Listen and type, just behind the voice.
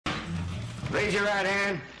Raise your right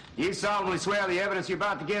hand. You solemnly swear the evidence you're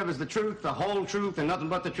about to give is the truth, the whole truth, and nothing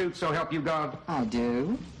but the truth, so help you God? I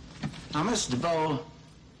do. Now, Mr. DeVoe,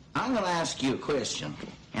 I'm going to ask you a question,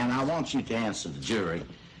 and I want you to answer the jury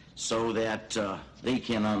so that they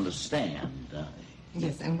can understand.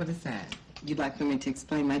 Yes, and what is that? You'd like for me to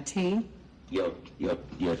explain my tea? Your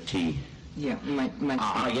tea. Yeah, my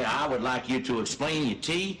tea. Yeah, I would like you to explain your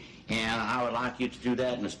tea, and I would like you to do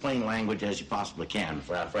that in as plain language as you possibly can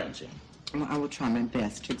for our friends here. Well, I will try my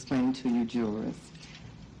best to explain to you jurors.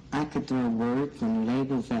 I could throw words and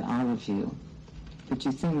labels at all of you, but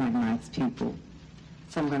you seem like nice people,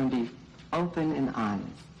 so I'm going to be open and honest.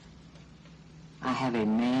 I have a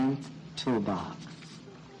man's toolbox,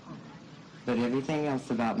 but everything else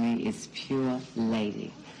about me is pure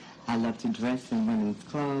lady. I love to dress in women's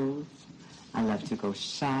clothes. I love to go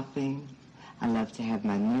shopping. I love to have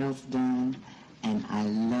my nails done, and I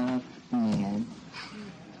love men.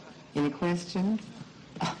 Any questions?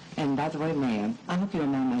 Oh, and by the way, ma'am, I hope you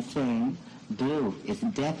don't mind my saying, blue is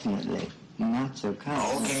definitely not your color.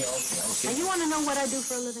 Okay. Now, you want to know what I do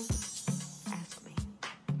for a living? Ask me.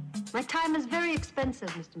 My time is very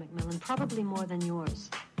expensive, Mr. McMillan, probably more than yours.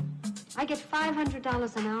 I get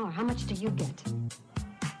 $500 an hour. How much do you get?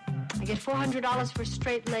 I get $400 for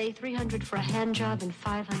straight lay, $300 for a hand job, and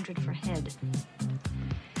 $500 for head.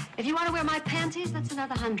 If you want to wear my panties, that's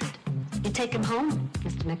another $100. You take them home,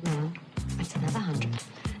 Mr. McMillan, that's another $100.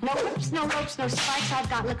 No whips, no ropes, no spikes. I've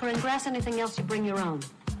got liquor and grass. Anything else, you bring your own.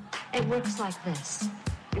 It works like this.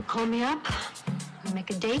 You call me up, we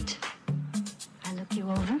make a date, I look you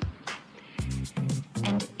over,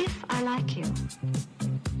 and if I like you,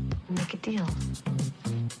 we make a deal.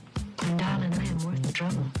 And darling, I am worth the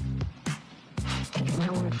trouble. Take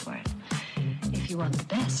my word for it. If you want the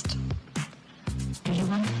best. Do you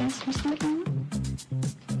want the best, Mr. McMillan?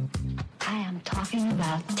 I am talking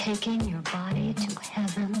about taking your body to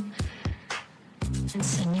heaven and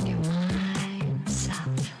sending your mind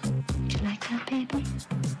south. Do you like that, baby?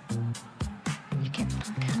 You get what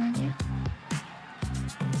I'm telling you?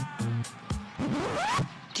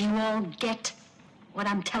 Do you all get what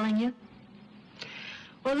I'm telling you?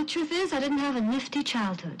 Well, the truth is, I didn't have a nifty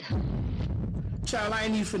childhood. Child, I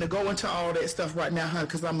ain't even finna go into all that stuff right now, honey,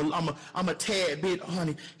 because I'm a tad bit,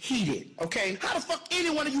 honey, heated, okay? How the fuck any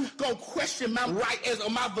one of you gonna question my right or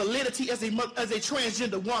my validity as a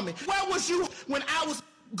transgender woman? Where was you when I was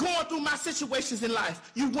going through my situations in life?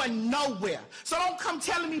 You went nowhere. So don't come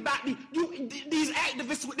telling me about these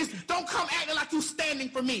activists with this. Don't come acting like you standing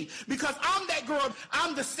for me, because I'm that girl.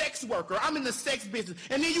 I'm the sex worker. I'm in the sex business.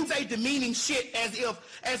 And then you say demeaning shit as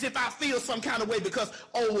if I feel some kind of way because,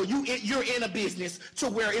 oh, well, you're in a business to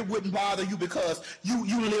where it wouldn't bother you because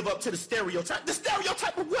you live up to the stereotype. The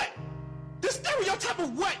stereotype of what? The stereotype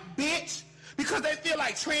of what, bitch? Because they feel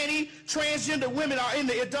like transgender women are in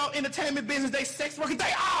the adult entertainment business, they sex workers.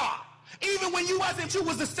 They are. Even when you wasn't, you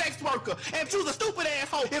was a sex worker. And you was a stupid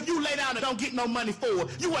asshole if you lay down and don't get no money for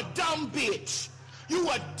it. You a dumb bitch. You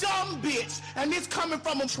a dumb bitch. And this coming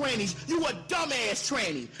from a tranny. You a dumbass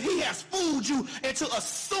tranny. He has fooled you into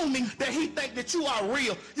assuming that he think that you are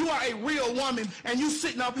real. You are a real woman, and you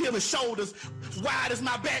sitting up here with shoulders wide as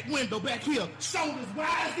my back window back here. Shoulders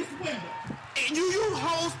wide as this window. And you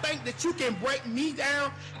hoes think that you can break me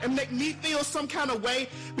down and make me feel some kind of way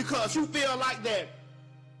because you feel like that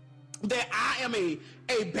I am a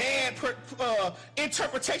bad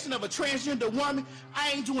interpretation of a transgender woman.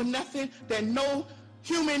 I ain't doing nothing that no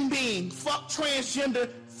human being, fuck transgender,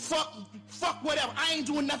 fuck whatever. I ain't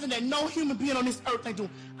doing nothing that no human being on this earth ain't doing.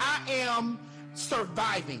 I am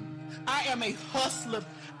surviving. I am a hustler.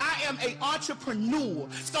 I am an entrepreneur.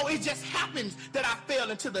 So it just happens that I fell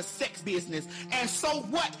into the sex business. And so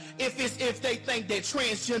what if they think that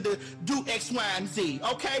transgender do X, Y, and Z,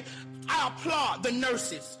 okay? I applaud the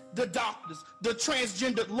nurses, the doctors, the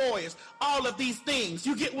transgender lawyers, all of these things.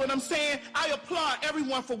 You get what I'm saying? I applaud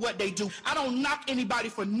everyone for what they do. I don't knock anybody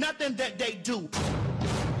for nothing that they do.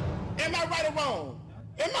 Am I right or wrong?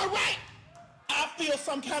 Am I right? I feel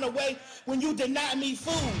some kind of way when you deny me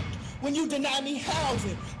food, when you deny me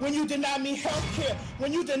housing, when you deny me health care,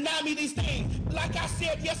 when you deny me these things. Like I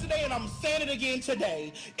said yesterday, and I'm saying it again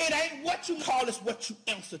today, it ain't what you call, it's what you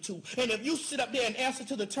answer to. And if you sit up there and answer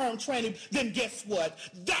to the term tranny, then guess what?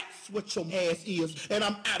 That's what your ass is. And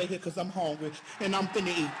I'm out of here because I'm hungry, and I'm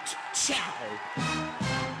finna eat. Ciao.